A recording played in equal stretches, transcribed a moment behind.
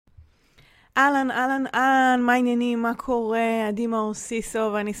אהלן, אהלן, אהלן, מה העניינים, מה קורה? עדי מאור סיסו,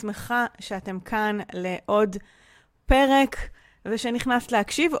 ואני שמחה שאתם כאן לעוד פרק, ושנכנס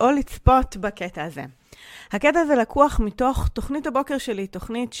להקשיב או לצפות בקטע הזה. הקטע הזה לקוח מתוך תוכנית הבוקר שלי,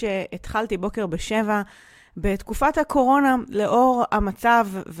 תוכנית שהתחלתי בוקר בשבע, בתקופת הקורונה, לאור המצב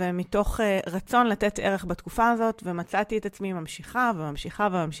ומתוך רצון לתת ערך בתקופה הזאת, ומצאתי את עצמי ממשיכה וממשיכה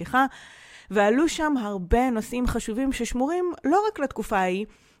וממשיכה, ועלו שם הרבה נושאים חשובים ששמורים לא רק לתקופה ההיא,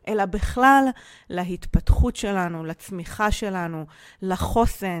 אלא בכלל להתפתחות שלנו, לצמיחה שלנו,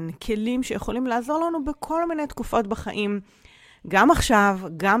 לחוסן, כלים שיכולים לעזור לנו בכל מיני תקופות בחיים, גם עכשיו,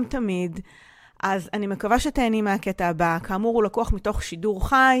 גם תמיד. אז אני מקווה שתהני מהקטע הבא. כאמור, הוא לקוח מתוך שידור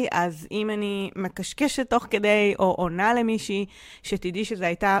חי, אז אם אני מקשקשת תוך כדי או עונה למישהי, שתדעי שזו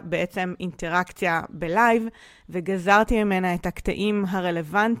הייתה בעצם אינטראקציה בלייב, וגזרתי ממנה את הקטעים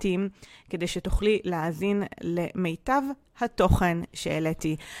הרלוונטיים, כדי שתוכלי להאזין למיטב התוכן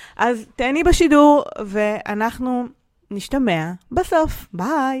שהעליתי. אז תהני בשידור, ואנחנו נשתמע בסוף.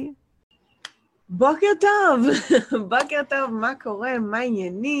 ביי! בוקר טוב! בוקר טוב, מה קורה? מה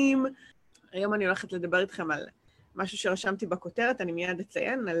העניינים? היום אני הולכת לדבר איתכם על משהו שרשמתי בכותרת, אני מיד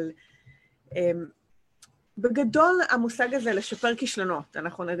אציין, על בגדול המושג הזה לשפר כישלונות.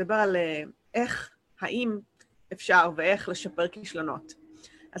 אנחנו נדבר על איך, האם אפשר ואיך לשפר כישלונות.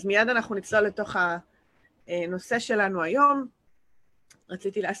 אז מיד אנחנו נצלול לתוך הנושא שלנו היום.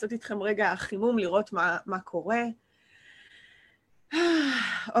 רציתי לעשות איתכם רגע חימום, לראות מה קורה.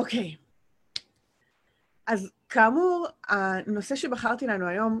 אוקיי. אז כאמור, הנושא שבחרתי לנו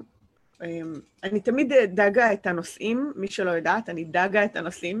היום, אני תמיד דאגה את הנושאים, מי שלא יודעת, אני דאגה את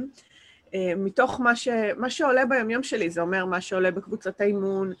הנושאים, מתוך מה שעולה ביומיום שלי, זה אומר מה שעולה בקבוצות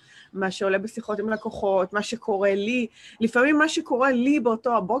האימון, מה שעולה בשיחות עם לקוחות, מה שקורה לי, לפעמים מה שקורה לי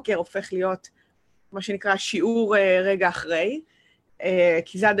באותו הבוקר הופך להיות מה שנקרא שיעור רגע אחרי,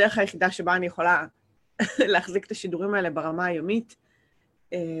 כי זה הדרך היחידה שבה אני יכולה להחזיק את השידורים האלה ברמה היומית,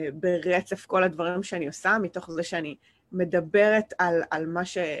 ברצף כל הדברים שאני עושה, מתוך זה שאני מדברת על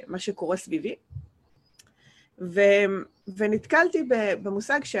מה שקורה סביבי. ונתקלתי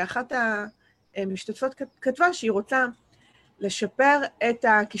במושג שאחת המשתתפות כתבה שהיא רוצה לשפר את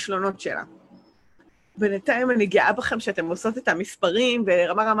הכישלונות שלה. בינתיים אני גאה בכם שאתם עושות את המספרים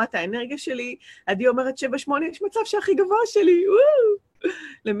ורמת האנרגיה שלי. עדי אומרת 7-8, יש מצב שהכי גבוה שלי.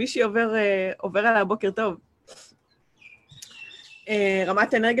 למי שעובר על הבוקר טוב.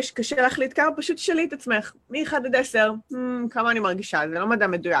 רמת האנרגיה שקשה לך להתקרב, פשוט תשאלי את עצמך, מ-1 עד 10, כמה אני מרגישה, זה לא מדע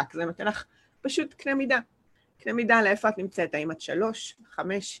מדויק, זה נותן לך פשוט קנה מידה. קנה מידה לאיפה את נמצאת, האם את 3,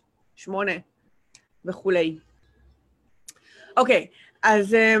 5, 8 וכולי. אוקיי,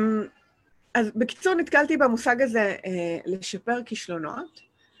 אז בקיצור נתקלתי במושג הזה לשפר כישלונות,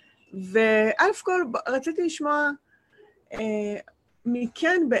 ואלף כל רציתי לשמוע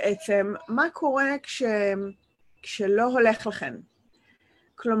מכן בעצם מה קורה כשלא הולך לכן.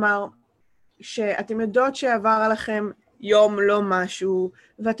 כלומר, שאתם יודעות שעבר עליכם יום לא משהו,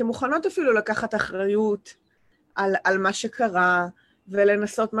 ואתם מוכנות אפילו לקחת אחריות על מה שקרה,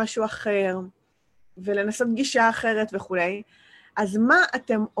 ולנסות משהו אחר, ולנסות גישה אחרת וכו'. אז מה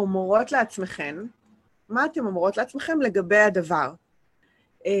אתם אומרות לעצמכם? מה אתם אומרות לעצמכם לגבי הדבר?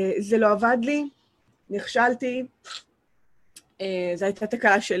 זה לא עבד לי, נכשלתי, זו הייתה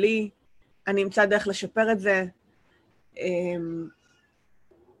תקלה שלי, אני אמצא דרך לשפר את זה,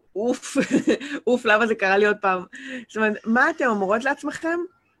 אוף, למה זה קרה לי עוד פעם? זאת אומרת, מה אתם אומרות לעצמכם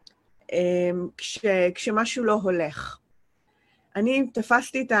כשמשהו לא הולך? אני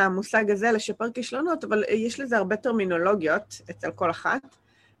תפסתי את המושג הזה לשפר כישלונות, אבל יש לזה הרבה טרמינולוגיות אצל כל אחת,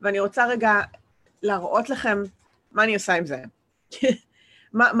 ואני רוצה רגע להראות לכם מה אני עושה עם זה.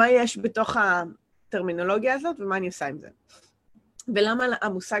 מה יש בתוך הטרמינולוגיה הזאת ומה אני עושה עם זה. ולמה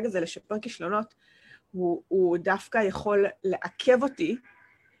המושג הזה לשפר כישלונות הוא דווקא יכול לעכב אותי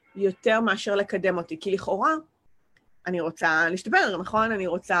יותר מאשר לקדם אותי, כי לכאורה אני רוצה להשתפר, נכון? אני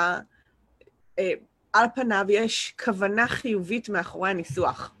רוצה, על פניו יש כוונה חיובית מאחורי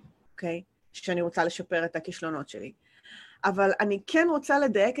הניסוח, אוקיי? שאני רוצה לשפר את הכישלונות שלי. אבל אני כן רוצה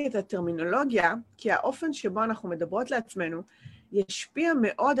לדייק את הטרמינולוגיה, כי האופן שבו אנחנו מדברות לעצמנו ישפיע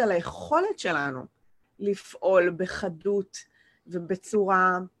מאוד על היכולת שלנו לפעול בחדות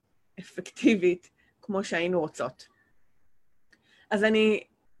ובצורה אפקטיבית כמו שהיינו רוצות. אז אני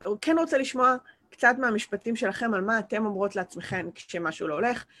כן רוצה לשמוע קצת מהמשפטים שלכם על מה אתם אומרות לעצמכם כשמשהו לא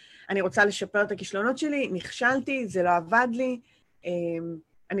הולך. אני רוצה לשפר את הכישלונות שלי, נכשלתי, זה לא עבד לי,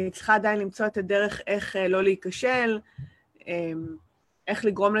 אני צריכה עדיין למצוא את הדרך איך לא להיכשל, איך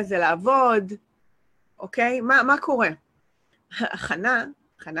לגרום לזה לעבוד, אוקיי? מה קורה? חנה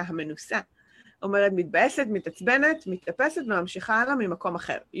המנוסה, אומרת מתבאסת, מתעצבנת, מתאפסת וממשיכה הלאה ממקום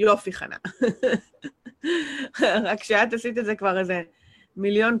אחר. יופי, חנה. רק שאת עשית את זה כבר איזה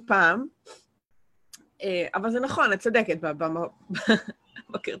מיליון פעם. אבל זה נכון, את צודקת.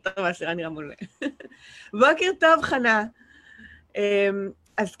 בוקר טוב, הסירה נראה מול. בוקר טוב, חנה.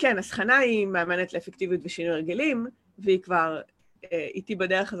 אז כן, אז חנה היא מאמנת לאפקטיביות ושינוי הרגלים, והיא כבר איתי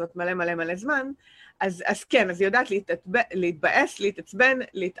בדרך הזאת מלא מלא מלא זמן, אז כן, אז היא יודעת להתבאס, להתעצבן,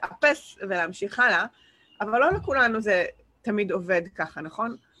 להתאפס ולהמשיך הלאה, אבל לא לכולנו זה תמיד עובד ככה,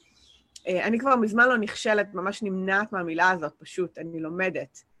 נכון? אני כבר מזמן לא נכשלת, ממש נמנעת מהמילה הזאת, פשוט, אני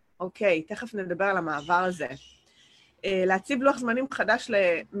לומדת. אוקיי, תכף נדבר על המעבר הזה. להציב לוח זמנים חדש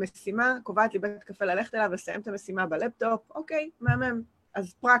למשימה, קובעת לי בית קפה ללכת אליו ולסיים את המשימה בלפטופ, אוקיי, מהמם,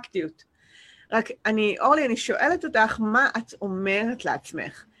 אז פרקטיות. רק אורלי, אני שואלת אותך, מה את אומרת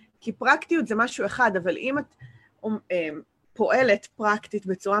לעצמך? כי פרקטיות זה משהו אחד, אבל אם את פועלת פרקטית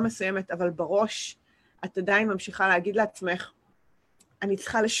בצורה מסוימת, אבל בראש את עדיין ממשיכה להגיד לעצמך, אני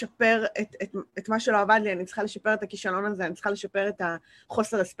צריכה לשפר את מה שלא עבד לי, אני צריכה לשפר את הכישלון הזה, אני צריכה לשפר את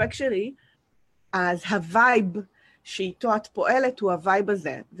החוסר אספקט שלי, אז הווייב שאיתו את פועלת הוא הווייב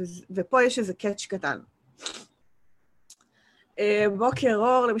הזה, ופה יש איזה קאץ' קטן. בוקר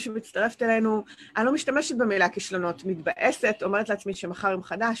אור, למי שמצטרפת אלינו, אני לא משתמשת במילה כישלונות, מתבאסת, אומרת לעצמי שמחר יום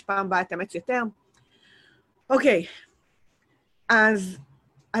חדש, פעם באה תאמץ יותר. אוקיי, אז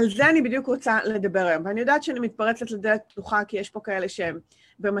על זה אני בדיוק רוצה לדבר היום, ואני יודעת שאני מתפרצת לדלת פתוחה, כי יש פה כאלה שהם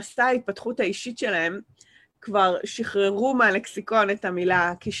במסע ההתפתחות האישית שלהם, כבר שחררו מהלקסיקון את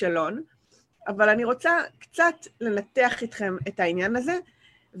המילה כישלון, אבל אני רוצה קצת לנתח איתכם את העניין הזה,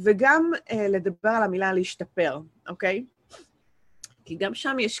 וגם לדבר על המילה להשתפר, אוקיי? כי גם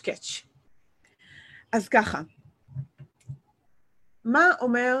שם יש קאץ'. אז ככה, מה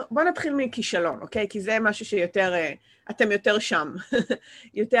אומר, בוא נתחיל מכישלון, אוקיי? כי זה משהו שיותר, אתם יותר שם,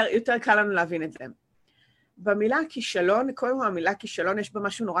 יותר קל לנו להבין את זה. במילה כישלון, קודם כל המילה כישלון יש בה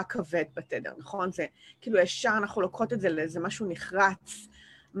משהו נורא כבד בתדר, נכון? זה כאילו ישר אנחנו לוקחות את זה לאיזה משהו נחרץ,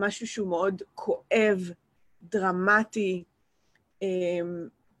 משהו שהוא מאוד כואב, דרמטי,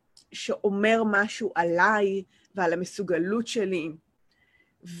 שאומר משהו עליי ועל המסוגלות שלי.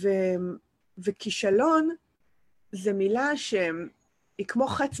 וכישלון זה מילה שהיא כמו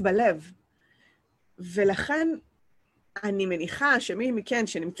חץ בלב, ולכן אני מניחה שמי מכן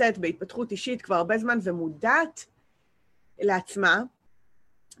שנמצאת בהתפתחות אישית כבר הרבה זמן ומודעת לעצמה,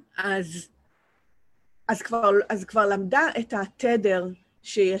 אז כבר למדה את התדר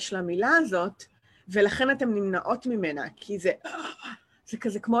שיש למילה הזאת, ולכן אתן נמנעות ממנה, כי זה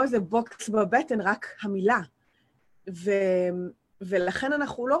כזה כמו איזה בוקס בבטן, רק המילה. ולכן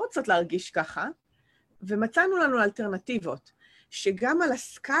אנחנו לא רוצות להרגיש ככה, ומצאנו לנו אלטרנטיבות, שגם על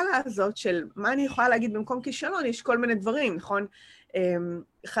הסקאלה הזאת של מה אני יכולה להגיד במקום כישלון, יש כל מיני דברים, נכון?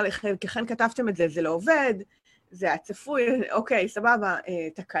 ככן כתבתם את זה, זה לא עובד, זה הצפוי, אוקיי, סבבה,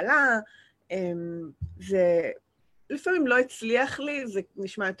 תקלה, זה לפעמים לא הצליח לי, זה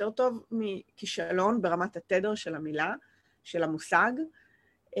נשמע יותר טוב מכישלון ברמת התדר של המילה, של המושג,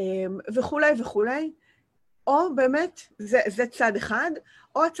 וכולי וכולי. או באמת, זה צד אחד,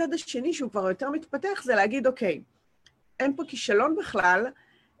 או הצד השני שהוא כבר יותר מתפתח, זה להגיד, אוקיי, אין פה כישלון בכלל,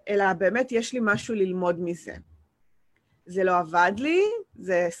 אלא באמת יש לי משהו ללמוד מזה. זה לא עבד לי,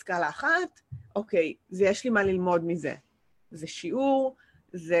 זה סקאלה אחת, אוקיי, זה יש לי מה ללמוד מזה. זה שיעור,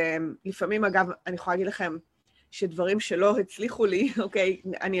 זה לפעמים, אגב, אני יכולה להגיד לכם, שדברים שלא הצליחו לי, אוקיי,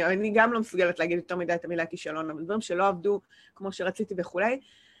 אני גם לא מסוגלת להגיד יותר מדי את המילה כישלון, אבל דברים שלא עבדו כמו שרציתי וכולי,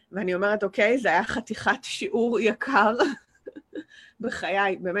 ואני אומרת, אוקיי, זה היה חתיכת שיעור יקר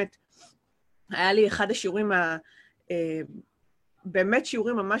בחיי, באמת. היה לי אחד השיעורים, באמת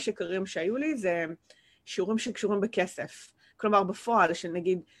שיעורים ממש יקרים שהיו לי, זה שיעורים שקשורים בכסף. כלומר, בפועל,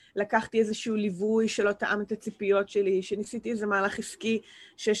 שנגיד, לקחתי איזשהו ליווי שלא טעם את הציפיות שלי, שניסיתי איזה מהלך עסקי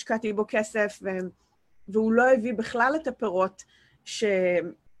שהשקעתי בו כסף, והוא לא הביא בכלל את הפירות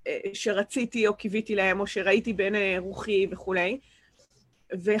שרציתי או קיוויתי להם, או שראיתי בעיני רוחי וכולי.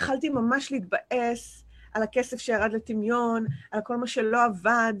 והחלתי ממש להתבאס על הכסף שירד לטמיון, על כל מה שלא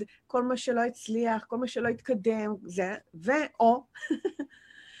עבד, כל מה שלא הצליח, כל מה שלא התקדם, זה, או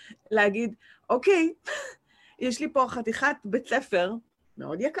להגיד, אוקיי, יש לי פה חתיכת בית ספר,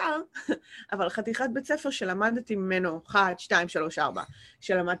 מאוד יקר, אבל חתיכת בית ספר שלמדתי ממנו 1, 2, 3, 4,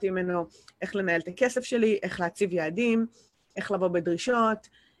 שלמדתי ממנו איך לנהל את הכסף שלי, איך להציב יעדים, איך לבוא בדרישות,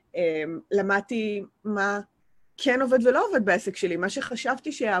 למדתי מה כן עובד ולא עובד בעסק שלי, מה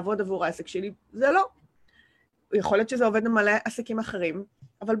שחשבתי שיעבוד עבור העסק שלי, זה לא. יכול להיות שזה עובד במלא עסקים אחרים,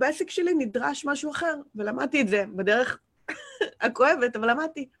 אבל בעסק שלי נדרש משהו אחר, ולמדתי את זה בדרך הכואבת, אבל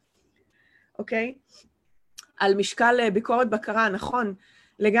למדתי. אוקיי? על משקל ביקורת בקרה, נכון,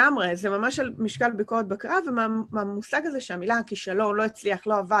 לגמרי, זה ממש על משקל ביקורת בקרה, ומהמושג הזה שהמילה הכישלון לא הצליח,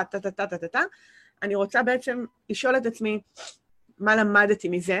 לא עבד, אני רוצה בעצם לשאול את עצמי, מה למדתי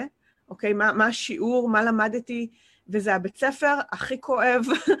מזה, אוקיי? מה השיעור, מה למדתי, וזה הבית ספר הכי כואב,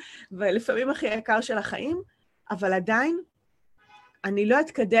 ולפעמים הכי יקר של החיים, אבל עדיין אני לא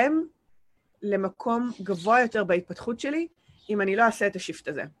אתקדם למקום גבוה יותר בהתפתחות שלי, אם אני לא אעשה את השיפט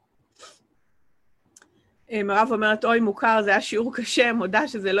הזה. מירב אומרת, אוי מוכר, זה היה שיעור קשה, מודה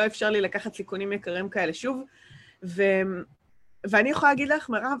שזה לא אפשר לי לקחת סיכונים יקרים כאלה שוב, ואני יכולה להגיד לך,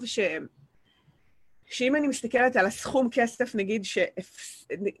 מירב, שאם אני מסתכלת על הסכום כסף, נגיד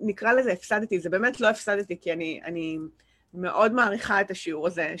שנקרא לזה הפסדתי, זה באמת לא הפסדתי, כי אני מאוד מעריכה את השיעור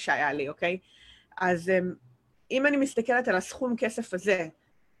הזה שהיה לי, אוקיי? אז אם אני מסתכלת על הסכום כסף הזה,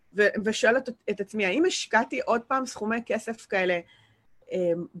 ושואלת את עצמי, האם השקעתי עוד פעם סכומי כסף כאלה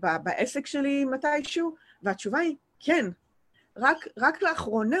בעסק שלי מתישהו? והתשובה היא, כן. רק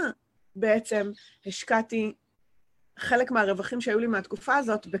לאחרונה בעצם השקעתי חלק מהרווחים שהיו לי מהתקופה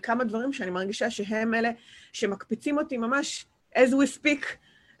הזאת, בכמה דברים שאני מרגישה שהם אלה שמקפיצים אותי ממש as we speak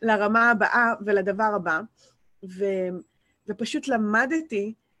לרמה הבאה ולדבר הבא, ופשוט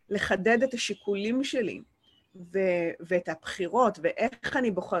למדתי לחדד את השיקולים שלי, ואת הבחירות, ואיך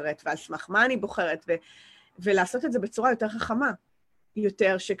אני בוחרת, ועל סמך מה אני בוחרת, ולעשות את זה בצורה יותר חכמה,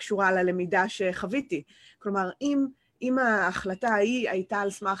 יותר שקשורה ללמידה שחוויתי. כלומר, אם ההחלטה ההיא הייתה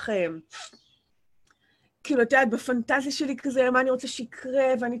על סמך כאילו, אתה יודעת, בפנטזיה שלי כזה, מה אני רוצה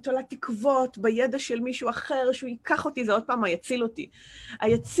שיקרה, ואני תולה תקוות בידע של מישהו אחר, שהוא ייקח אותי, זה עוד פעם היציל אותי.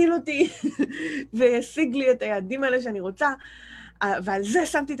 היציל אותי וישיג לי את היעדים האלה שאני רוצה, ועל זה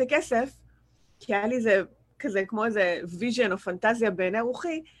שמתי את הכסף, כי היה לי זה כזה, כמו איזה ויז'ן או פנטזיה בעיני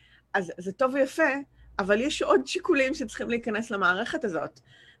רוחי, אז זה טוב ויפה, אבל יש עוד שיקולים שצריכים להיכנס למערכת הזאת,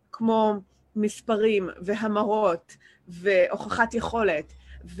 כמו מספרים והמרות והוכחת יכולת,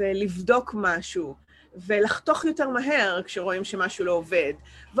 ולבדוק משהו, ולחתוך יותר מהר כשרואים שמשהו לא עובד,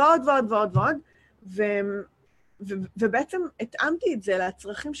 ועוד ועוד ועוד ועוד, ובעצם התאמתי את זה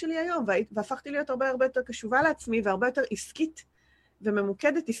לצרכים שלי היום, והפכתי להיות הרבה יותר קשובה לעצמי, והרבה יותר עסקית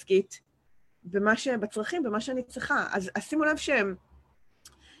וממוקדת עסקית, בצרכים, במה שאני צריכה. אז שימו לב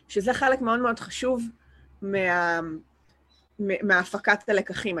שזה חלק מאוד מאוד חשוב מהפקת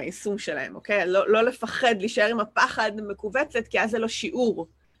הלקחים, היישום שלהם, אוקיי? לא לפחד, להישאר עם הפחד מקובצת, כי אז זה לא שיעור.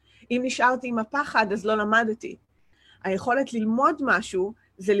 אם נשארתי עם הפחד, אז לא למדתי. היכולת ללמוד משהו,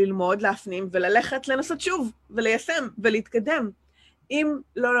 זה ללמוד, להפנים, וללכת לנסות שוב, וליישם, ולהתקדם. אם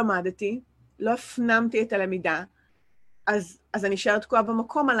לא למדתי, לא הפנמתי את הלמידה, אז אני אשאר תקועה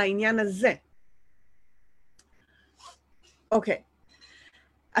במקום על העניין הזה. אוקיי.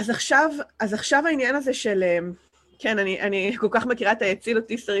 אז עכשיו העניין הזה של... כן, אני כל כך מכירה את היציל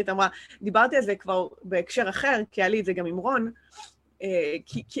אותי, שרית אמרה, דיברתי על זה כבר בהקשר אחר, כי היה לי את זה גם עם רון,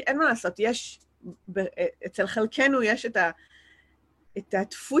 כי אין מה לעשות, אצל חלקנו יש את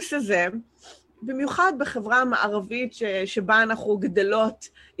הדפוס הזה, במיוחד בחברה המערבית שבה אנחנו גדלות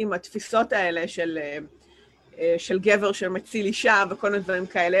עם התפיסות האלה של גבר שמציל אישה וכל מיני דברים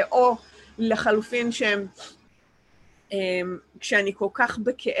כאלה, או לחלופין כשאני כל כך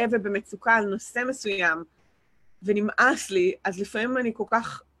בכאב ובמצוקה על נושא מסוים, ונמאס לי, אז לפעמים אני כל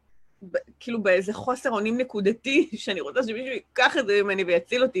כך, כאילו באיזה חוסר אונים נקודתי, שאני רוצה שמישהו ייקח את זה ממני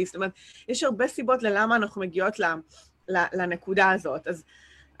ויציל אותי. זאת אומרת, יש הרבה סיבות ללמה אנחנו מגיעות לנקודה הזאת.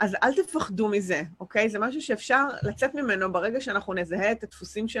 אז אל תפחדו מזה, אוקיי? זה משהו שאפשר לצאת ממנו ברגע שאנחנו נזהה את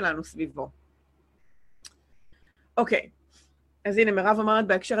הדפוסים שלנו סביבו. אוקיי, אז הנה, מירב אומרת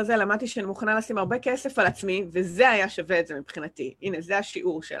בהקשר הזה, למדתי שאני מוכנה לשים הרבה כסף על עצמי, וזה היה שווה את זה מבחינתי. הנה, זה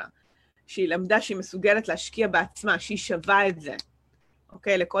השיעור שלה. שהיא למדה שהיא מסוגלת להשקיע בעצמה, שהיא שווה את זה.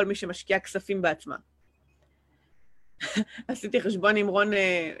 אוקיי? לכל מי שמשקיע כספים בעצמה. עשיתי חשבון עם רון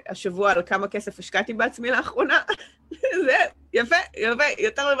השבוע על כמה כסף השקעתי בעצמי לאחרונה. זה יפה,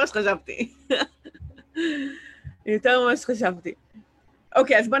 יותר ממה שחשבתי. יותר ממה שחשבתי.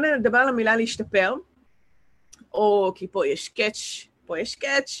 אוקיי, אז בואו נדבר על המילה להשתפר. או, כי פה יש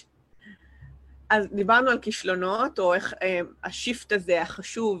קאץ'. אז דיברנו על כישלונות, או איך השיפט הזה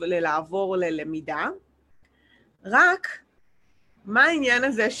החשוב לעבור ללמידה. רק, מה העניין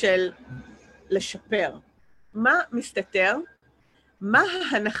הזה של לשפר? מה מסתתר? מה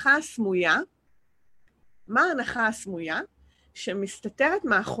ההנחה הסמויה שמסתתרת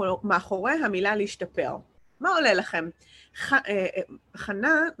מאחורי המילה להשתפר? מה עולה לכם?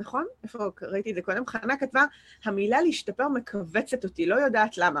 חנה, נכון? איפה ראיתי את זה קודם? חנה כתבה, המילה להשתפר מכווצת אותי, לא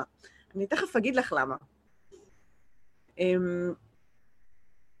יודעת למה. אני תכף אגיד לך למה.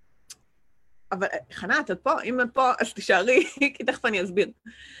 אבל חנה, את פה? אם את פה, אז תישארי, כי תכף אני אסביר.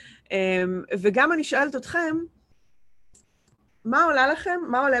 וגם אני שואלת אתכם, מה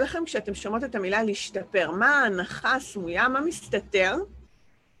עולה לכם כשאתם שומעות את המילה להשתפר? מה ההנחה הסמויה? מה מסתתר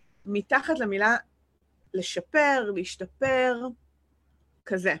מתחת למילה לשפר, להשתפר,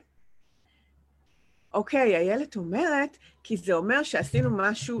 כזה? אוקיי, איילת אומרת, כי זה אומר שעשינו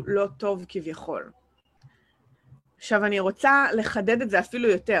משהו לא טוב כביכול. עכשיו, אני רוצה לחדד את זה אפילו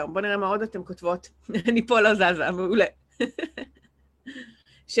יותר. בואו נראה מה עוד אתם כותבות. אני פה לא זזה, מעולה.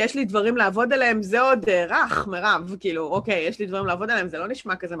 שיש לי דברים לעבוד עליהם, זה עוד רך, מירב, כאילו, אוקיי, יש לי דברים לעבוד עליהם, זה לא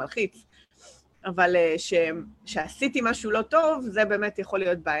נשמע כזה מלחיץ. אבל שעשיתי משהו לא טוב, זה באמת יכול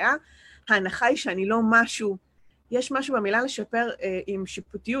להיות בעיה. ההנחה היא שאני לא משהו, יש משהו במילה לשפר עם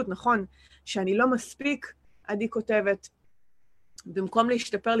שיפוטיות, נכון? שאני לא מספיק, עדי כותבת, במקום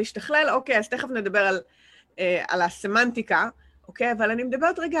להשתפר, להשתכלל, אוקיי, אז תכף נדבר על הסמנטיקה, אוקיי? אבל אני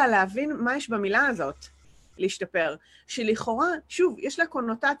מדברת רגע על להבין מה יש במילה הזאת, להשתפר, שלכאורה, שוב, יש לה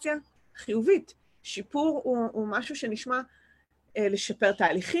קונוטציה חיובית. שיפור הוא משהו שנשמע לשפר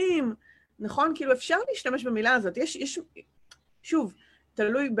תהליכים, נכון? כאילו אפשר להשתמש במילה הזאת. שוב,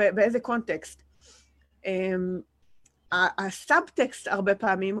 תלוי באיזה קונטקסט. הסאבטקסט הרבה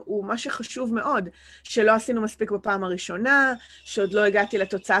פעמים הוא מה שחשוב מאוד, שלא עשינו מספיק בפעם הראשונה, שעוד לא הגעתי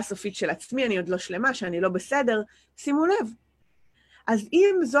לתוצאה הסופית של עצמי, אני עוד לא שלמה, שאני לא בסדר. שימו לב. אז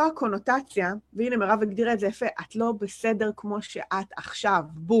אם זו הקונוטציה, והנה מירב הגדירה את זה יפה, את לא בסדר כמו שאת עכשיו,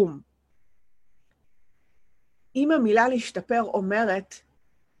 בום. אם המילה להשתפר אומרת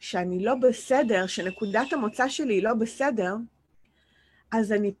שאני לא בסדר, שנקודת המוצא שלי היא לא בסדר,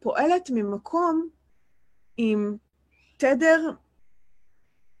 אז אני פועלת ממקום עם תדר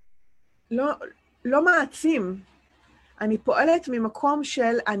לא מעצים. אני פועלת ממקום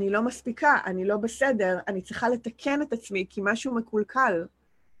של אני לא מספיקה, אני לא בסדר, אני צריכה לתקן את עצמי כי משהו מקולקל.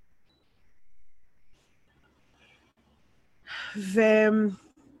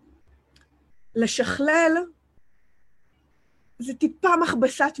 ולשכלל זה טיפה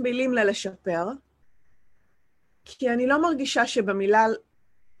מכבסת מילים ללשפר, כי אני לא מרגישה שבמילה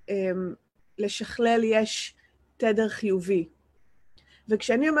לשכלל יש תדר חיובי.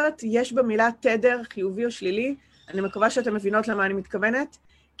 וכשאני אומרת יש במילה תדר חיובי או שלילי, אני מקווה שאתם מבינות למה אני מתכוונת,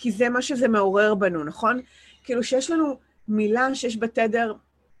 כי זה מה שזה מעורר בנו, נכון? כאילו שיש לנו מילה שיש בתדר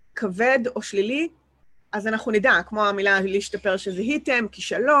כבד או שלילי, אז אנחנו נדע, כמו המילה להשתפר שזהיתם,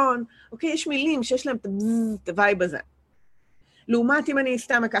 כישלון, אוקיי? יש מילים שיש להם את הווייב הזה. לעומת אם אני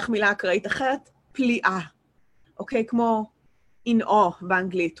סתם אקח מילה אקראית אחרת, פליאה, אוקיי? כמו in awe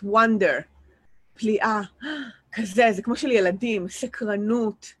באנגלית, wonder, פליאה, כזה, זה כמו של ילדים,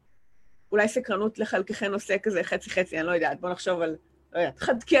 סקרנות, אולי סקרנות לחלקכן עושה כזה חצי-חצי, אני לא יודעת, בואו נחשוב על, לא יודעת,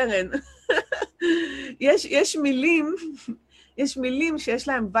 חד קרן. יש מילים שיש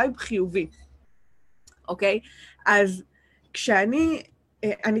להם וייב חיובי, אוקיי? אז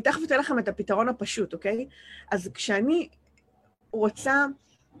אני תכף אתן לכם את הפתרון הפשוט, אוקיי? אז כשאני רוצה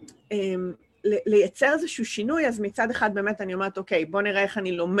לייצר איזשהו שינוי, אז מצד אחד באמת אני אומרת, אוקיי, בואו נראה איך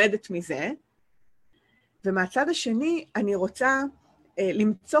אני לומדת מזה, ומהצד השני אני רוצה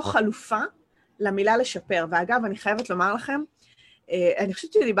למצוא חלופה למילה לשפר. ואגב, אני חייבת לומר לכם, אני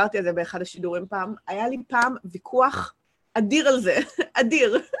חושבת שדיברתי על זה באחד השידורים פעם, היה לי פעם ויכוח אדיר על זה,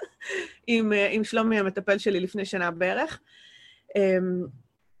 אדיר, עם שלומי המטפל שלי לפני שנה בערך.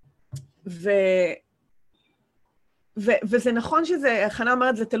 וזה נכון שזה, חנה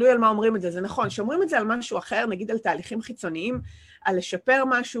אומרת, זה תלוי על מה אומרים את זה, זה נכון, שאומרים את זה על משהו אחר, נגיד על תהליכים חיצוניים, על לשפר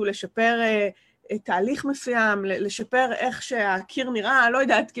משהו, לשפר תהליך מסוים, לשפר איך שהקיר נראה, לא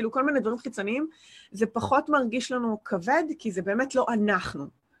יודעת, כאילו כל מיני דברים חיצוניים, זה פחות מרגיש לנו כבד, כי זה באמת לא אנחנו.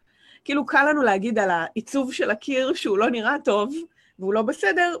 כאילו קל לנו להגיד על העיצוב של הקיר שהוא לא נראה טוב, והוא לא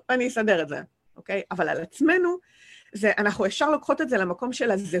בסדר, אני אסדר את זה, אוקיי? אבל על עצמנו, אנחנו ישר לוקחות את זה למקום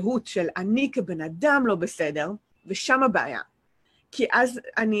של הזהות, של אני כבן אדם לא בסדר, ושם הבעיה. כי אז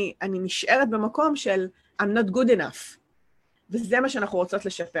אני נשארת במקום של I'm not good enough. וזה מה שאנחנו רוצות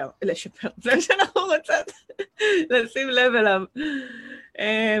לשפר. זה מה שאנחנו רוצות לשים לב אליו.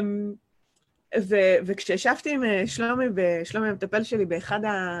 וכשישבתי עם שלומי המטפל שלי באחד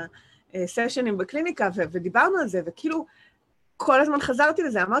הסשנים בקליניקה, ודיברנו על זה, וכאילו כל הזמן חזרתי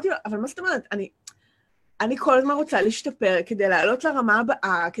לזה, אמרתי לו, אבל מה זאת אומרת? אני כל הזמן רוצה להשתפר כדי לעלות לרמה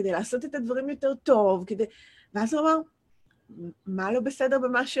הבאה, כדי לעשות את הדברים יותר טוב, ואז הוא אמר, מה לא בסדר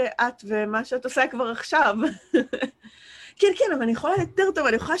במה שאת ומה שאת עושה כבר עכשיו? כן, אבל אני יכולה יותר טוב,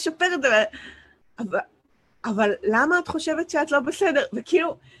 אני יכולה לשפר את זה, אבל למה את חושבת שאת לא בסדר?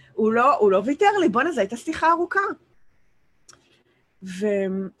 וכאילו, הוא לא ויתר לי, בוא נזה, הייתה שיחה ארוכה.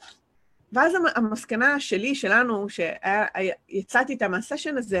 ואז המסקנה שלי, שלנו, שיצאתי איתה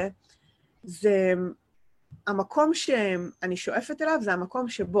מהסשן הזה, זה המקום שאני שואפת אליו, זה המקום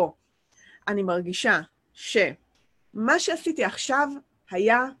שבו אני מרגישה שאני מה שעשיתי עכשיו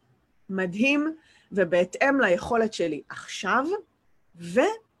היה מדהים, ובהתאם ליכולת שלי עכשיו,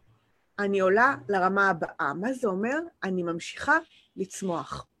 ואני עולה לרמה הבאה. מה זה אומר? אני ממשיכה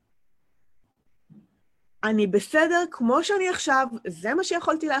לצמוח. אני בסדר כמו שאני עכשיו, זה מה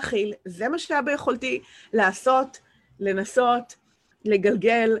שיכולתי להכיל, זה מה שהיה ביכולתי לעשות, לנסות,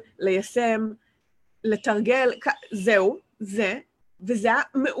 לגלגל, ליישם, לתרגל, זהו, זה, וזה היה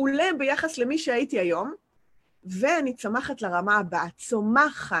מעולה ביחס למי שהייתי היום, ואני צומחת לרמה הבאה,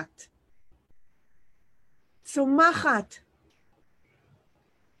 צומחת. צומחת.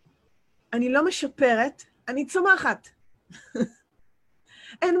 אני לא משפרת, אני צומחת.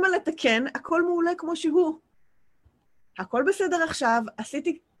 אין מה לתקן, הכל מעולה כמו שהוא. הכל בסדר עכשיו,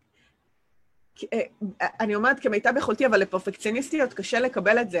 עשיתי... אני אומרת כמיטב יכולתי, אבל לפרפקציוניסטיות קשה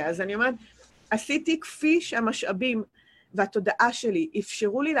לקבל את זה, אז אני אומרת, עשיתי כפי שהמשאבים והתודעה שלי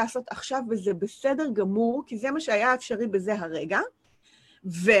אפשרו לי לעשות עכשיו, וזה בסדר גמור, כי זה מה שהיה אפשרי בזה הרגע,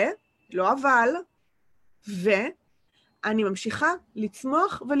 ולא אבל, ואני ממשיכה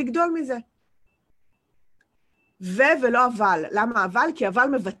לצמוח ולגדול מזה. ולא אבל. למה אבל? כי אבל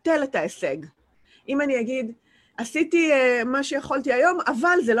מבטל את ההישג. אם אני אגיד, עשיתי מה שיכולתי היום,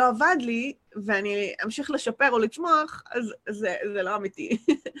 אבל זה לא עבד לי, ואני אמשיך לשפר או לצמוח, אז זה לא אמיתי.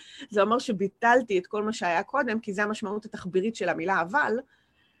 זה אומר שביטלתי את כל מה שהיה קודם, כי זה המשמעות התחבירית של המילה אבל,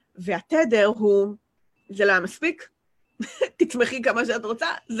 והתדר הוא, זה לא היה מספיק, תצמחי כמה שאת רוצה,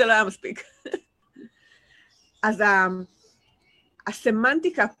 זה לא היה מספיק. אז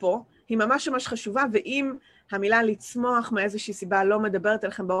הסמנטיקה פה היא ממש ממש חשובה, ואם המילה לצמוח מאיזושהי סיבה לא מדברת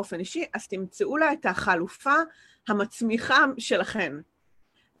עליכם באופן אישי, אז תמצאו לה את החלופה המצמיחה שלכם.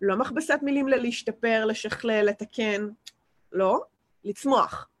 לא מכבסת מילים ללהשתפר, לשכלל, לתקן, לא,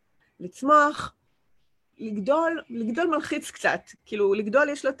 לצמוח. לצמוח, לגדול מלחיץ קצת. כאילו, לגדול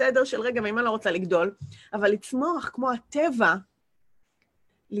יש לו תדר של רגע, ואם אני לא רוצה לגדול, אבל לצמוח כמו הטבע,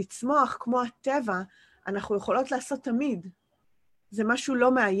 לצמוח כמו הטבע, אנחנו יכולות לעשות תמיד. זה משהו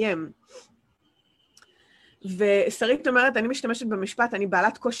לא מאיים. ושרית אומרת, אני משתמשת במשפט, אני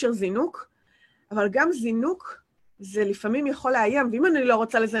בעלת כושר זינוק, אבל גם זינוק זה לפעמים יכול לאיים, ואם אני לא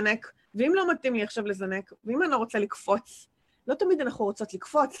רוצה לזנק, ואם לא מתאים לי עכשיו לזנק, ואם אני לא רוצה לקפוץ, לא תמיד אנחנו רוצות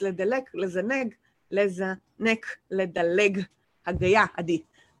לקפוץ, לדלק, לזנק, לדלג, הגיה, עדי,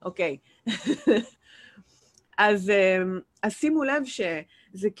 אוקיי. אז שימו לב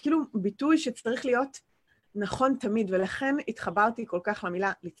שזה כאילו ביטוי שצריך להיות נכון תמיד, ולכן התחברתי כל כך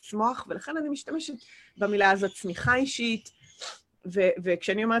למילה לצמוח, ולכן אני משתמשת במילה הזאת צמיחה אישית,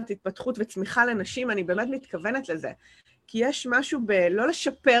 וכשאני אומרת התפתחות וצמיחה לנשים, אני באמת מתכוונת לזה. כי יש משהו בלא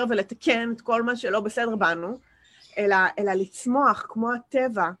לשפר ולתקן את כל מה שלא בסדר בנו, אלא לצמוח כמו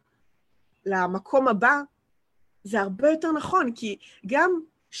הטבע למקום הבא, זה הרבה יותר נכון, כי גם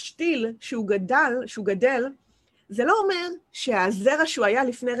שתיל שהוא גדל, זה לא אומר שהזרע שהוא היה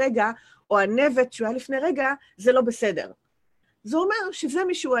לפני רגע, או הנבט שהוא היה לפני רגע, זה לא בסדר. זה אומר שזה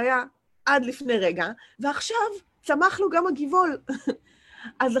מי שהוא היה עד לפני רגע, ועכשיו צמח לו גם הגבעול.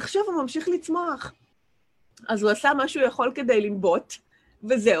 אז עכשיו הוא ממשיך לצמוח. אז הוא עשה מה שהוא יכול כדי לנבוט,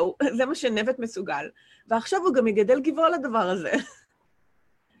 וזהו, זה מה שנבט מסוגל. ועכשיו הוא גם יגדל גבעול לדבר הזה.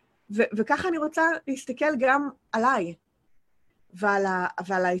 וככה אני רוצה להסתכל גם עליי,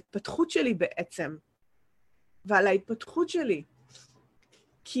 ועל ההתפתחות שלי בעצם, ועל ההתפתחות שלי.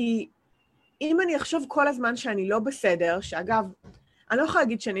 כי אם אני אחשוב כל הזמן שאני לא בסדר, שאגב, אני לא יכולה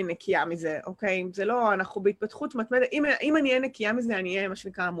להגיד שאני נקייה מזה, אוקיי? זה לא, אנחנו בהתפתחות מתמדת, אם אני אהיה נקייה מזה, אני אהיה מה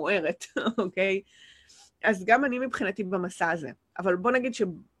שנקרא מוארת, אוקיי? אז גם אני מבחינתי במסע הזה. אבל בוא נגיד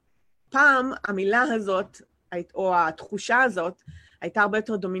שפעם המילה הזאת, או התחושה הזאת, הייתה הרבה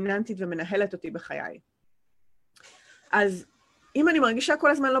יותר דומיננטית ומנהלת אותי בחיי. אז אם אני מרגישה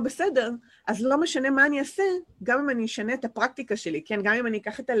כל הזמן לא בסדר, אז לא משנה מה אני אעשה, גם אם אני אשנה את הפרקטיקה שלי, כן? גם אם אני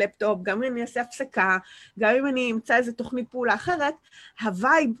אקח את הלפטופ, גם אם אני אעשה הפסקה, גם אם אני אמצא איזו תוכנית פעולה אחרת,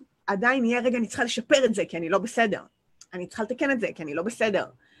 הווייב עדיין יהיה, רגע, אני צריכה לשפר את זה, כי אני לא בסדר. אני צריכה לתקן את זה, כי אני לא בסדר.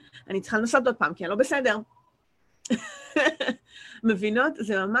 אני צריכה לנסות עוד פעם, כי אני לא בסדר. מבינות?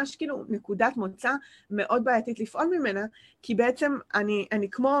 זה ממש כאילו נקודת מוצא מאוד בעייתית לפעול ממנה, כי בעצם אני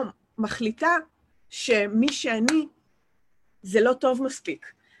כמו מחליטה שמי שאני, זה לא טוב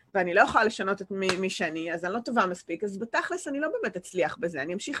מספיק, ואני לא יכולה לשנות את מי שאני, אז אני לא טובה מספיק, אז בתכלס אני לא באמת אצליח בזה,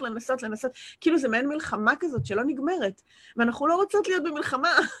 אני אמשיך לנסות, כאילו זה מעין מלחמה כזאת שלא נגמרת, ואנחנו לא רוצות להיות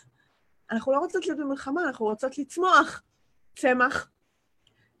במלחמה, אנחנו רוצות לצמוח. צמח,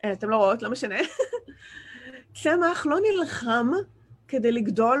 אתם לא רואות, לא משנה, צמח לא נלחם כדי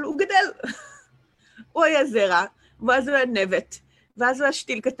לגדול, הוא גדל. הוא היה זרע, ואז הוא היה נבט, ואז הוא היה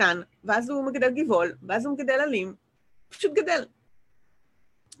שתיל קטן, ואז הוא מגדל גבעול, ואז הוא מגדל עלים, פשוט גדל.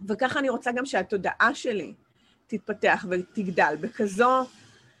 וככה אני רוצה גם שהתודעה שלי תתפתח ותגדל בכזו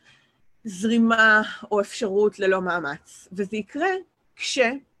זרימה או אפשרות ללא מאמץ. וזה יקרה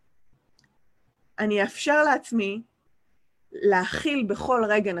כשאני אאפשר לעצמי להכיל בכל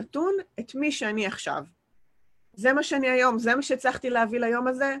רגע נתון את מי שאני עכשיו. זה מה שאני היום, זה מה שהצלחתי להביא ליום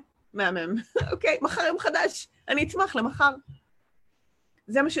הזה, מהמם. אוקיי, מחר יום חדש, אני אצמח למחר.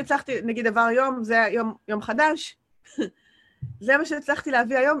 זה מה שהצלחתי, נגיד עבר יום, זה יום חדש. זה מה שהצלחתי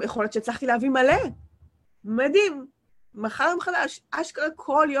להביא היום, יכול להיות שהצלחתי להביא מלא. מדהים. מחר יום חדש, אשכרה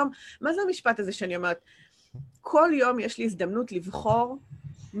כל יום. מה זה המשפט הזה שאני אומרת? כל יום יש לי הזדמנות לבחור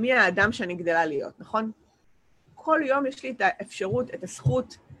מי האדם שאני גדלה להיות, נכון? כל יום יש לי את האפשרות, את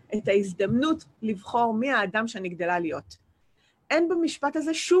הזכות, את ההזדמנות לבחור מי האדם שאני גדלה להיות. אין במשפט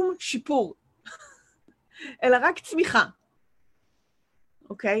הזה שום שיפור, אלא רק צמיחה.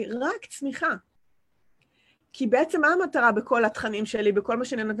 אוקיי? רק צמיחה. כי בעצם מה המטרה בכל התכנים שלי, בכל מה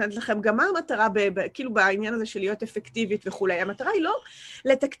שאני נותנת לכם, גם מה המטרה כאילו בעניין הזה של להיות אפקטיבית וכולי. המטרה היא לא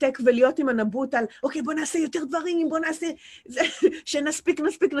לתקתק ולהיות עם הנבוט על, אוקיי, בוא נעשה יותר דברים, בוא נעשה, שנספיק,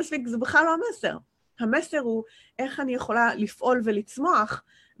 זה בכלל לא המסר. המסר הוא איך אני יכולה לפעול ולצמוח,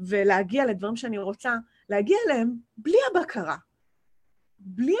 ולהגיע לדברים שאני רוצה, להגיע אליהם בלי הבקרה,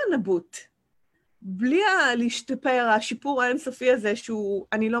 בלי הנבוט, בלי להשתפר, השיפור האינסופי הזה שהוא,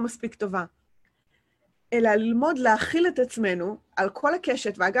 אני לא מספיק טובה. אלא ללמוד להכיל את עצמנו על כל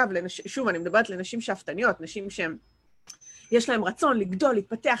הקשת, ואגב, שוב, אני מדברת לנשים שאפתניות, נשים שהן, יש להם רצון לגדול,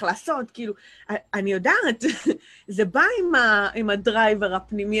 להתפתח, לעשות, כאילו, אני יודעת, זה בא עם הדרייבר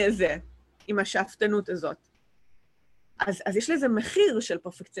הפנימי הזה, עם השאפתנות הזאת. אז יש לזה מחיר של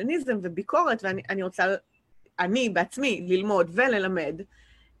פרפקציוניזם וביקורת, ואני רוצה, אני בעצמי, ללמוד וללמד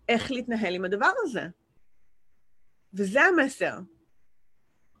איך להתנהל עם הדבר הזה. וזה המסר.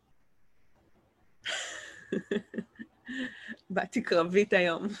 באתי קרבית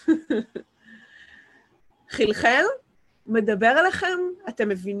היום. חלחל, מדבר אליכם, אתם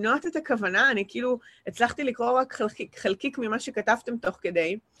מבינות את הכוונה, אני כאילו הצלחתי לקרוא רק חלקיק ממה שכתבתם תוך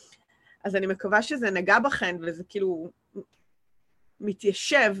כדי, אז אני מקווה שזה נגע בכן, וזה כאילו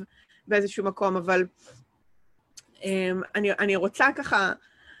מתיישב באיזשהו מקום, אבל אני רוצה ככה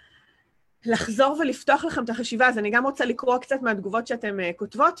לחזור ולפתוח לכם את החשיבה, אז אני גם רוצה לקרוא קצת מהתגובות שאתם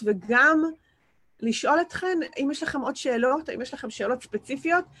כותבות, וגם לשאול אתכן אם יש לכם עוד שאלות, אם יש לכם שאלות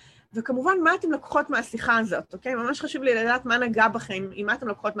ספציפיות, וכמובן מה אתם לקוחות מהשיחה הזאת, אוקיי? ממש חשוב לי לדעת מה נגע בכם, עם מה אתם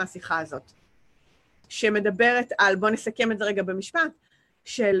לקוחות מהשיחה הזאת, שמדברת על, בואו נסכם את זה רגע במשפט,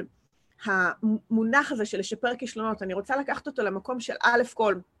 של המונח הזה של לשפר כישלונות, אני רוצה לקחת אותו למקום של א'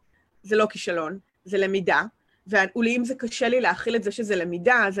 כל, זה לא כישלון, זה למידה, ואולי אם זה קשה לי להכיל את זה שזה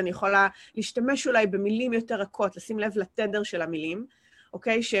למידה, אז אני יכולה להשתמש אולי במילים יותר רכות, לשים לב לתדר של המילים,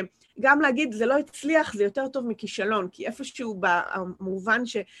 אוקיי? שגם להגיד, זה לא הצליח, זה יותר טוב מכישלון, כי איפשהו במובן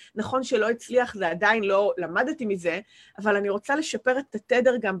שנכון שלא הצליח, זה עדיין לא למדתי מזה, אבל אני רוצה לשפר את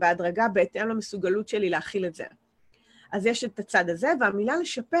התדר גם בהדרגה, בהתאם למסוגלות שלי להכיל את זה. אז יש את הצד הזה, והמילה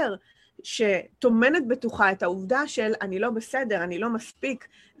לשפר, שתומנת בתוכה את העובדה של אני לא בסדר, אני לא מספיק,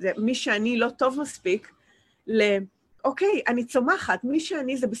 זה מי שאני לא טוב מספיק, אוקיי, אני צומחת, מי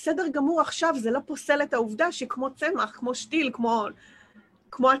שאני זה בסדר גמור עכשיו, זה לא פוסל את העובדה שכמו צמח, כמו שתיל,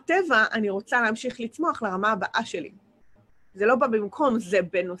 כמו הטבע, אני רוצה להמשיך לצמוח לרמה הבאה שלי. זה לא בא במקום, זה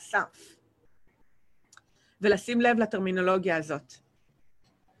בנוסף. ולשים לב לטרמינולוגיה הזאת.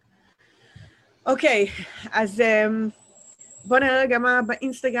 אוקיי, אז בואו נראה רגע מה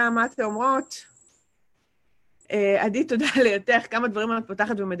באינסטגרם, מה אתם אומרות. עדי, תודה ליותך, כמה דברים את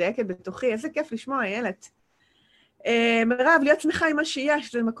פותחת ומדייקת בתוכי, איזה כיף לשמוע, איילת. מירב, להיות שמחה עם מה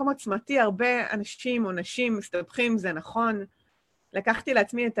שיש, זה מקום עצמתי, הרבה אנשים או נשים מסתבכים, זה נכון. לקחתי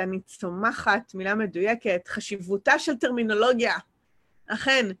לעצמי את אני צומחת, מילה מדויקת, חשיבותה של טרמינולוגיה,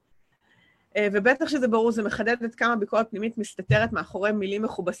 אכן. ובטח שזה ברור, זה מחדד את כמה ביקורת פנימית מסתתרת מאחורי מילים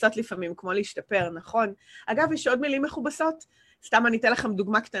מכובסות לפעמים, כמו להשתפר, נכון? אגב, יש עוד מילים מכובסות, סתם אני אתן לכם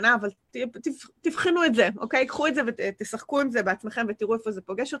דוגמה קטנה, אבל תבחנו את זה, אוקיי? קחו את זה ותשחקו עם זה בעצמכם ותראו איפה זה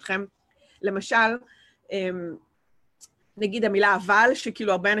פוגש אתכם. למשל, נגיד המילה אבל,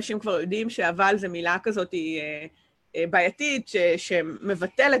 שכאילו הרבה אנשים כבר יודעים שאבל זה מילה כזאת היא בעייתית,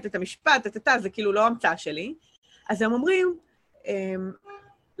 שמבטלת את המשפט, זה כאילו לא המצאה שלי. אז הם אומרים,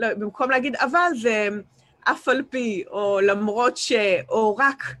 לא, במקום להגיד אבל זה אף על פי, או למרות ש, או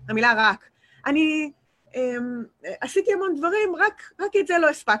רק, המילה רק. אני עשיתי המון דברים, רק את זה לא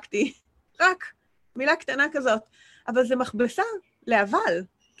הספקתי. רק מילה קטנה כזאת. אבל זה מכבסה לאבל,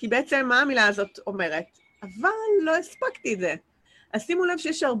 כי בעצם מה המילה הזאת אומרת? אבל לא הספקתי את זה. אז שימו לב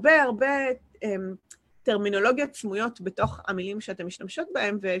שיש הרבה טרמינולוגיות סמויות בתוך המילים שאתם משתמשות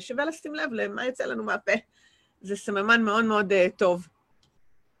בהן, ושווה לשים לב למה יצא לנו מהפה. זה סממן מאוד מאוד טוב.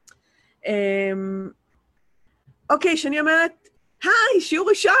 אוקיי, שאני אומרת, היי, שיעור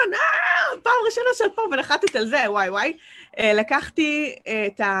ראשון, פעם ראשונה של פה, ונחתת על זה, וואי. לקחתי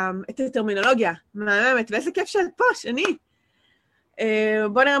את הטרמינולוגיה מהממת, ואיזה כיף שאת פה, שני.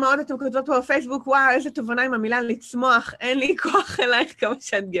 בוא נראה מה עוד אתם כותבות פה בפייסבוק, וואו, איזה תובנה עם המילה לצמוח, אין לי כוח אלייך כמה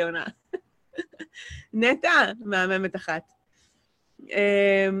שאת גאונה. נטע, מהממת אחת.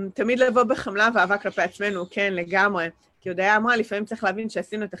 תמיד לבוא בחמלה ואהבה כלפי עצמנו, כן, לגמרי. כי הודיה אמרה, לפעמים צריך להבין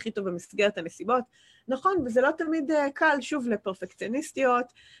שעשינו את הכי טוב במסגרת הנסיבות. נכון, וזה לא תמיד קל, שוב, לפרפקציוניסטיות,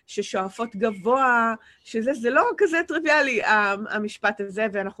 ששואפות גבוה, זה לא כזה טריוויאלי, המשפט הזה,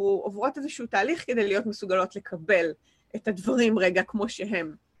 ואנחנו עוברות איזשהו תהליך כדי להיות מסוגלות לקבל את הדברים רגע כמו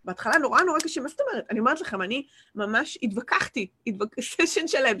שהם. בהתחלה נורא קשה, מה זאת אומרת? אני אומרת לכם, אני ממש התווכחתי, סשן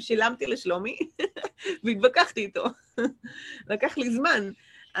שלם, שילמתי לשלומי, והתווכחתי איתו. לקח לי זמן,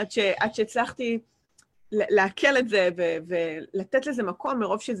 עד שהצלחתי להקל את זה ולתת לזה מקום,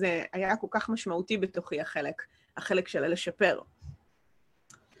 מרוב שזה היה כל כך משמעותי בתוכי החלק של לשפר.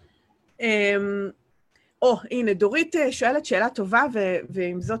 הנה, דורית שואלת שאלה טובה,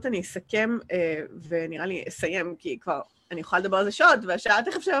 ועם זאת אני אסכם, ונראה לי אסיים, כי כבר אני יכולה לדבר על זה שעות, והשעה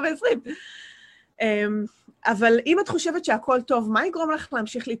תכף 7:20. אבל אם את חושבת שהכל טוב, מה יגרום לך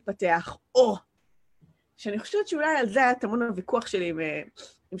להמשיך להתפתח? שאני חושבת שאולי על זה היה טמון הוויכוח שלי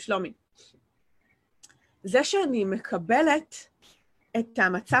עם שלומי. זה שאני מקבלת את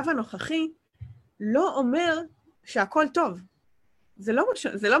המצב הנוכחי, לא אומר שהכל טוב. זה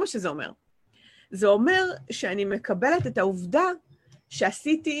לא מה שזה אומר. זה אומר שאני מקבלת את העובדה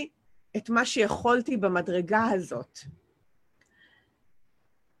שעשיתי את מה שיכולתי במדרגה הזאת.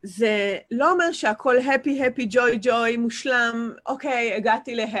 זה לא אומר שהכל happy, joy, מושלם, אוקיי,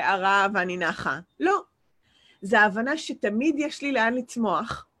 הגעתי להערה ואני נחה. לא. זה ההבנה שתמיד יש לי לאן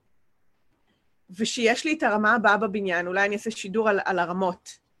לצמוח, ושיש לי את הרמה הבאה בבניין, אולי אני אעשה שידור על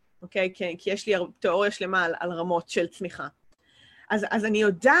הרמות, אוקיי? כי יש לי תיאוריה שלמה על רמות של צמיחה. אז אני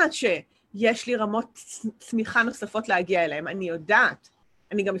יודעת שיש לי רמות צמיחה נוספות להגיע אליהן, אני יודעת.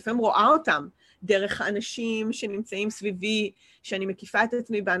 אני גם לפעמים רואה אותם דרך האנשים שנמצאים סביבי, שאני מקיפה את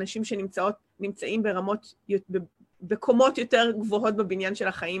עצמי באנשים שנמצאים ברמות, בקומות יותר גבוהות בבניין של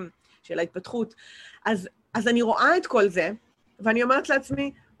החיים, של ההתפתחות. אז אני רואה את כל זה, ואני אומרת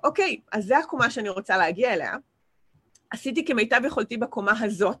לעצמי, אוקיי, אז זה הקומה שאני רוצה להגיע אליה. עשיתי כמיטב יכולתי בקומה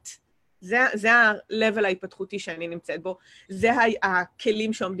הזאת. זה ה-level ההתפתחותי שאני נמצאת בו. זה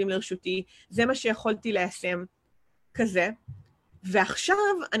הכלים שעומדים לרשותי. זה מה שיכולתי ליישם כזה. ועכשיו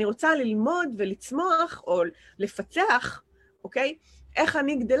אני רוצה ללמוד ולצמוח או לפצח, אוקיי? איך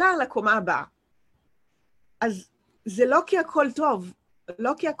אני גדלה לקומה הבאה. אז זה לא כי הכל טוב,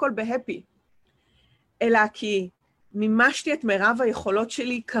 לא כי הכל בהפי, אלא כי מימשתי את מירב היכולות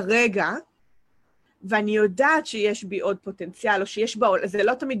שלי כרגע, ואני יודעת שיש בי עוד פוטנציאל, או שיש בעולם, זה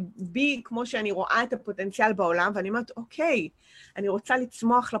לא תמיד בי כמו שאני רואה את הפוטנציאל בעולם, ואני אומרת, אוקיי, אני רוצה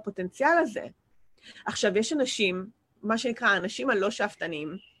לצמוח לפוטנציאל הזה. עכשיו, יש אנשים, מה שנקרא, האנשים הלא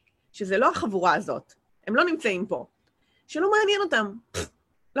שאפתניים, שזה לא החבורה הזאת, הם לא נמצאים פה, שלא מעניין אותם.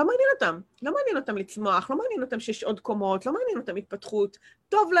 לא מעניין אותם לצמוח, לא מעניין אותם שיש עוד קומות, לא מעניין אותם התפתחות,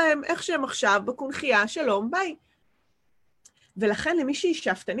 טוב להם איך שהם עכשיו, בקונחייה, שלום, ביי. ולכן למישהי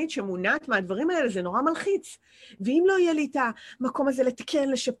שאפתנית שמונעת מהדברים האלה, זה נורא מלחיץ. ואם לא יהיה לי את המקום הזה לתקן,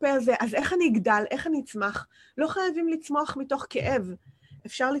 לשפר זה, אז איך אני אגדל, איך אני אצמח? לא חייבים לצמוח מתוך כאב,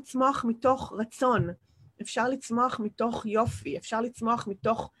 אפשר לצמוח מתוך רצון, אפשר לצמוח מתוך יופי, אפשר לצמוח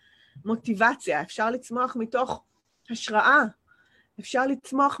מתוך מוטיבציה, אפשר לצמוח מתוך השראה, אפשר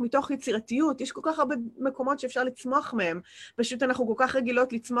לצמוח מתוך יצירתיות. יש כל כך הרבה מקומות שאפשר לצמוח מהם. פשוט אנחנו כל כך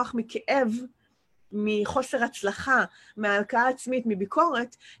רגילות לצמוח מכאב, מחוסר הצלחה, מההלקאה עצמית,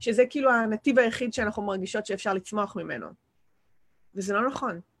 מביקורת, שזה כאילו הנתיב היחיד שאנחנו מרגישות שאפשר לצמוח ממנו. וזה לא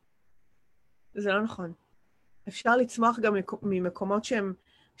נכון. זה לא נכון. אפשר לצמוח גם ממקומות שהם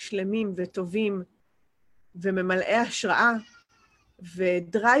שלמים וטובים, וממלאי השראה,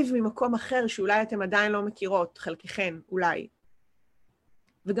 ודרייב ממקום אחר שאולי אתם עדיין לא מכירות, חלקכן, אולי.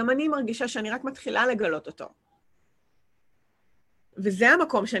 וגם אני מרגישה שאני רק מתחילה לגלות אותו. וזה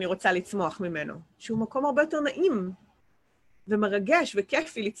המקום שאני רוצה לצמוח ממנו, שהוא מקום הרבה יותר נעים, ומרגש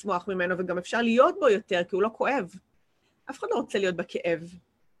וכיפי לצמוח ממנו, וגם אפשר להיות בו יותר, כי הוא לא כואב. אף אחד לא רוצה להיות בכאב.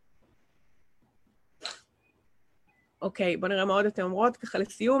 אוקיי, בואו נראה מה עוד אתם אומרות, ככה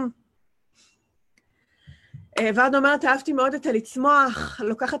לסיום. ורד אומרת, אהבתי מאוד את הלצמוח,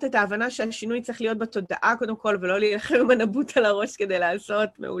 לוקחת את ההבנה שהשינוי צריך להיות בתודעה קודם כל, ולא להילחם עם הנבוט על הראש כדי לעשות,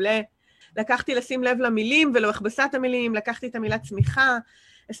 מעולה. לקחתי לשים לב למילים ולא הכבסת המילים, לקחתי את המילה צמיחה.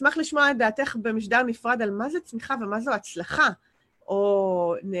 אשמח לשמוע את דעתך במשדר נפרד על מה זה צמיחה ומה זו הצלחה.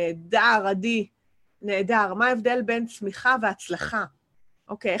 או נהדר, עדי, נהדר. מה ההבדל בין צמיחה והצלחה?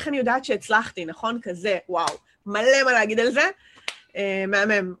 אוקיי, איך אני יודעת שהצלחתי, נכון? כזה, וואו, מלא מה להגיד על זה.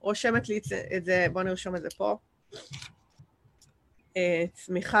 מהמם, רושמת לי את זה, בואו נרשום את זה פה.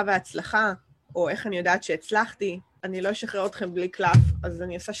 צמיחה והצלחה, או איך אני יודעת שהצלחתי. אני לא אשחרר אתכם בלי קלף, אז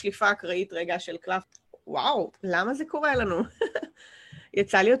אני עושה שליפה אקראית רגע של קלף. וואו, למה זה קורה לנו?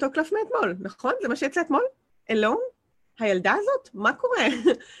 יצא לי אותו קלף מאתמול, נכון? זה מה שיצא אתמול? אלון? הילדה הזאת? מה קורה?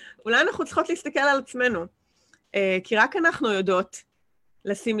 אולי אנחנו צריכות להסתכל על עצמנו. כי רק אנחנו יודעות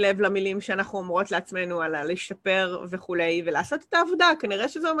לשים לב למילים שאנחנו אומרות לעצמנו, על להשתפר וכולי, ולעשות את העבודה. כנראה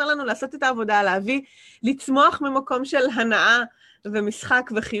שזה אומר לנו לעשות את העבודה, להביא, לצמוח ממקום של הנאה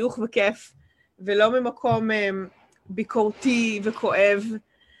ומשחק וחיוך וכיף, ולא ממקום ביקורתי וכואב.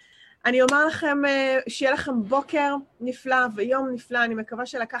 אני אומר לכם שיהיה לכם בוקר נפלא ויום נפלא, אני מקווה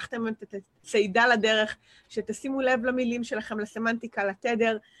שלקחתם את הצעידה לדרך, שתשימו לב למילים שלכם, לסמנטיקה,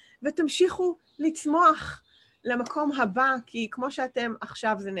 לתדר, ותמשיכו לצמוח למקום הבא, כי כמו שאתם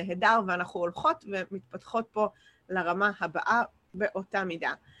עכשיו זה נהדר, ואנחנו הולכות ומתפתחות פה לרמה הבאה באותה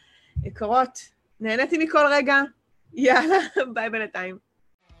מידה. יקרות, נהניתי מכל רגע, יאללה, ביי בינתיים.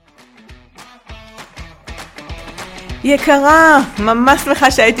 יקרה, ממש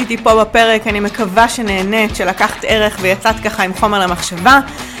שמחה שהיית איתי פה בפרק, אני מקווה שנהנית, שלקחת ערך ויצאת ככה עם חומר למחשבה.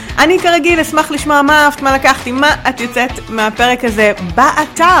 אני כרגיל אשמח לשמוע מה אהבת, מה לקחתי, מה את יוצאת מהפרק הזה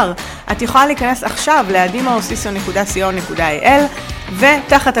באתר. את יכולה להיכנס עכשיו ל-adimaosiso.co.il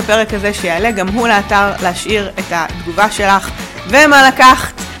ותחת הפרק הזה שיעלה גם הוא לאתר להשאיר את התגובה שלך ומה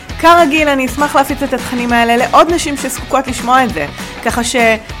לקחת. כרגיל אני אשמח להפיץ את התכנים האלה לעוד נשים שזקוקות לשמוע את זה, ככה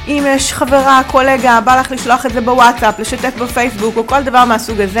שאם יש חברה, קולגה, בא לך לשלוח את זה בוואטסאפ, לשתף בפייסבוק או כל דבר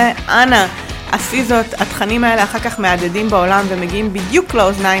מהסוג הזה, אנא, עשי זאת. התכנים האלה אחר כך מעדדים בעולם ומגיעים בדיוק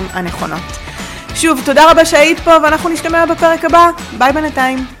לאוזניים הנכונות. שוב, תודה רבה שהיית פה ואנחנו נשתמע בפרק הבא. ביי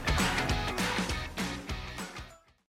בינתיים.